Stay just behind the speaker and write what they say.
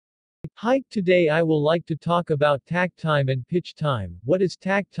Hi, today I will like to talk about takt time and pitch time. What is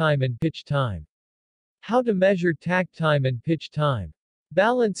takt time and pitch time? How to measure takt time and pitch time.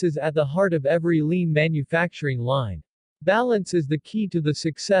 Balance is at the heart of every lean manufacturing line. Balance is the key to the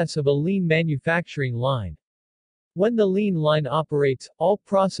success of a lean manufacturing line. When the lean line operates, all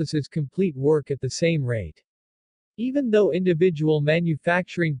processes complete work at the same rate. Even though individual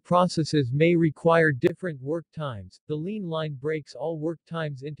manufacturing processes may require different work times, the lean line breaks all work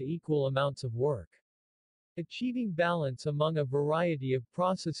times into equal amounts of work. Achieving balance among a variety of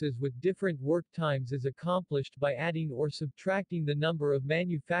processes with different work times is accomplished by adding or subtracting the number of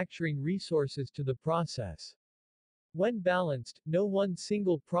manufacturing resources to the process. When balanced, no one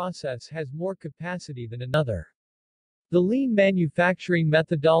single process has more capacity than another. The lean manufacturing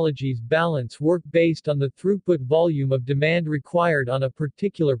methodologies balance work based on the throughput volume of demand required on a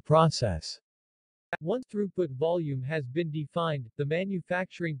particular process. Once throughput volume has been defined, the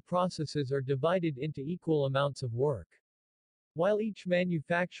manufacturing processes are divided into equal amounts of work. While each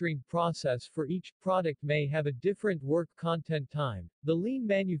manufacturing process for each product may have a different work content time, the lean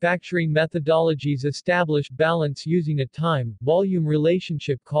manufacturing methodologies establish balance using a time-volume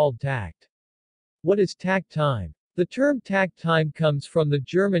relationship called tact. What is tact time? The term tact time comes from the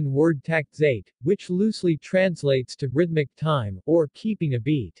German word Taktzeit, which loosely translates to rhythmic time, or keeping a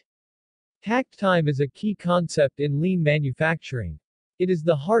beat. Tact time is a key concept in lean manufacturing. It is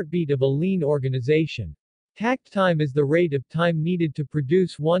the heartbeat of a lean organization. Tact time is the rate of time needed to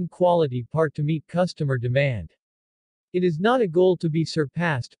produce one quality part to meet customer demand. It is not a goal to be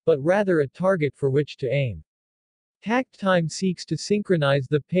surpassed, but rather a target for which to aim. Tact time seeks to synchronize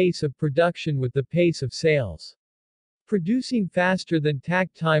the pace of production with the pace of sales. Producing faster than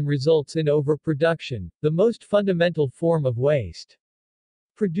tact time results in overproduction, the most fundamental form of waste.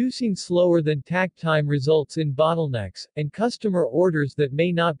 Producing slower than tact time results in bottlenecks, and customer orders that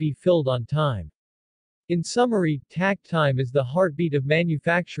may not be filled on time. In summary, tact time is the heartbeat of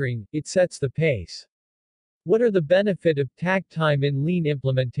manufacturing, it sets the pace. What are the benefits of tact time in lean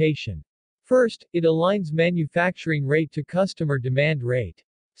implementation? First, it aligns manufacturing rate to customer demand rate.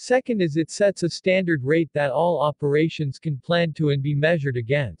 Second is it sets a standard rate that all operations can plan to and be measured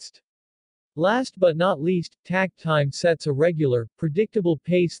against. Last but not least, tact time sets a regular, predictable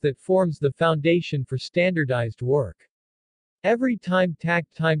pace that forms the foundation for standardized work. Every time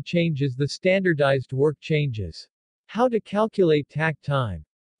tact time changes, the standardized work changes. How to calculate tact time?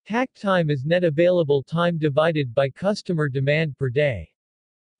 Tact time is net available time divided by customer demand per day.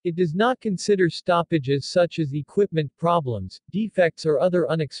 It does not consider stoppages such as equipment problems, defects or other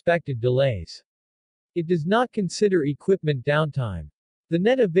unexpected delays. It does not consider equipment downtime. The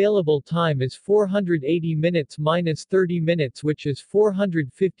net available time is 480 minutes minus 30 minutes, which is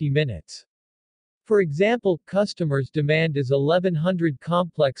 450 minutes. For example, customers' demand is 1100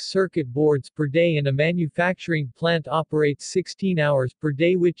 complex circuit boards per day and a manufacturing plant operates 16 hours per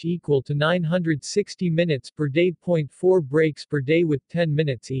day, which equal to 960 minutes per day. 0.4 breaks per day with 10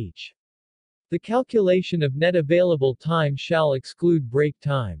 minutes each. The calculation of net available time shall exclude break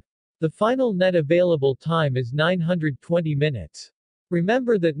time. The final net available time is 920 minutes.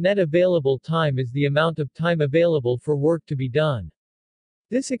 Remember that net available time is the amount of time available for work to be done.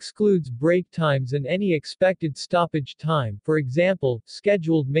 This excludes break times and any expected stoppage time, for example,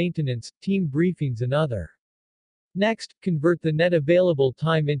 scheduled maintenance, team briefings and other. Next, convert the net available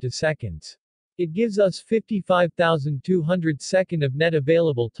time into seconds. It gives us 55,200 seconds of net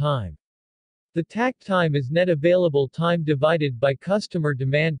available time. The tact time is net available time divided by customer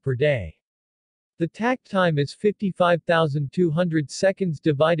demand per day. The tact time is 55,200 seconds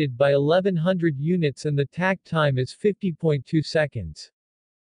divided by 1100 units and the tact time is 50.2 seconds.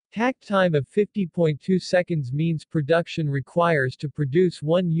 Tact time of 50.2 seconds means production requires to produce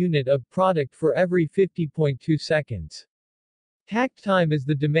 1 unit of product for every 50.2 seconds. Tact time is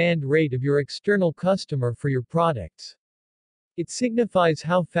the demand rate of your external customer for your products. It signifies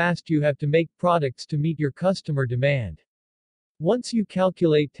how fast you have to make products to meet your customer demand. Once you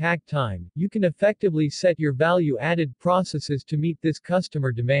calculate tact time, you can effectively set your value-added processes to meet this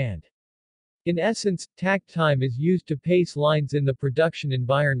customer demand. In essence, tact time is used to pace lines in the production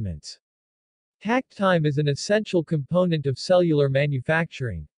environments. Tact time is an essential component of cellular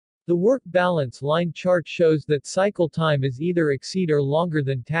manufacturing. The work balance line chart shows that cycle time is either exceed or longer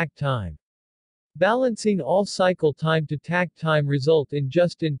than tact time. Balancing all cycle time to tact time result in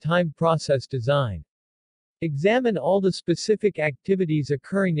just-in-time process design. Examine all the specific activities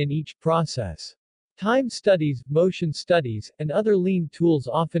occurring in each process. Time studies, motion studies, and other lean tools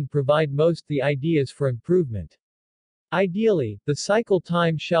often provide most the ideas for improvement. Ideally, the cycle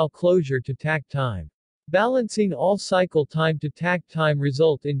time shall closure to tact time. Balancing all cycle time to takt time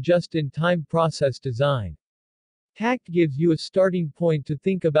result in just-in-time process design. Takt gives you a starting point to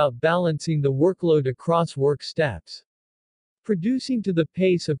think about balancing the workload across work steps. Producing to the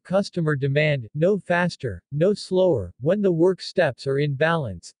pace of customer demand, no faster, no slower, when the work steps are in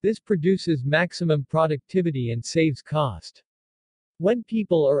balance, this produces maximum productivity and saves cost. When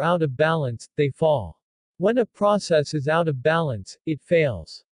people are out of balance, they fall. When a process is out of balance, it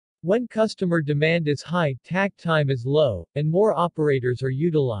fails. When customer demand is high, takt time is low, and more operators are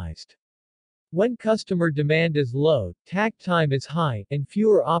utilized. When customer demand is low, takt time is high, and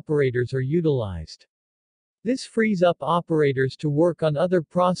fewer operators are utilized. This frees up operators to work on other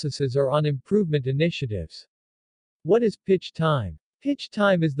processes or on improvement initiatives. What is pitch time? Pitch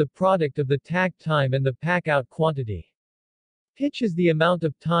time is the product of the takt time and the pack-out quantity. Pitch is the amount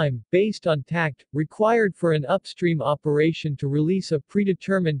of time, based on takt, required for an upstream operation to release a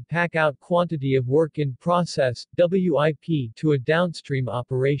predetermined pack-out quantity of work in process, WIP, to a downstream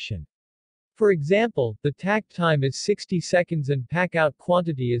operation. For example, the takt time is 60 seconds and pack-out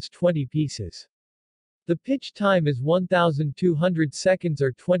quantity is 20 pieces. The pitch time is 1200 seconds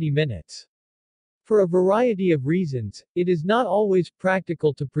or 20 minutes. For a variety of reasons, it is not always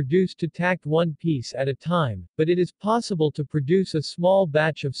practical to produce to takt one piece at a time, but it is possible to produce a small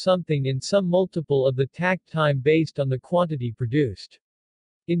batch of something in some multiple of the takt time based on the quantity produced.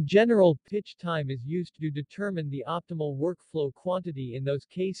 In general, pitch time is used to determine the optimal workflow quantity in those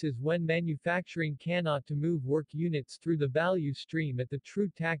cases when manufacturing cannot to move work units through the value stream at the true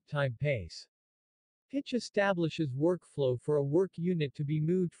takt time pace. Pitch establishes workflow for a work unit to be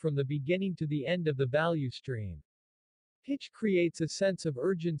moved from the beginning to the end of the value stream. Pitch creates a sense of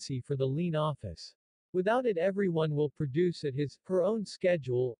urgency for the lean office. Without it, everyone will produce at his/her own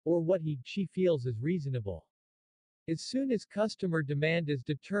schedule, or what he/she feels is reasonable. As soon as customer demand is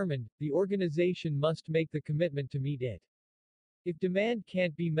determined, the organization must make the commitment to meet it. If demand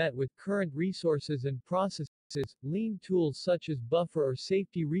can't be met with current resources and processes, lean tools such as buffer or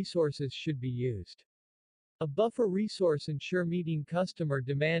safety resources should be used. A buffer resource ensure meeting customer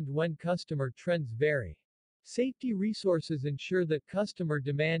demand when customer trends vary. Safety resources ensure that customer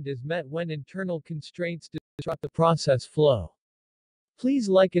demand is met when internal constraints disrupt the process flow. Please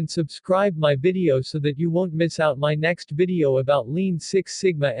like and subscribe my video so that you won't miss out my next video about Lean Six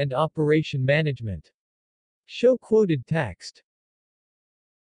Sigma and operation management. Show quoted text.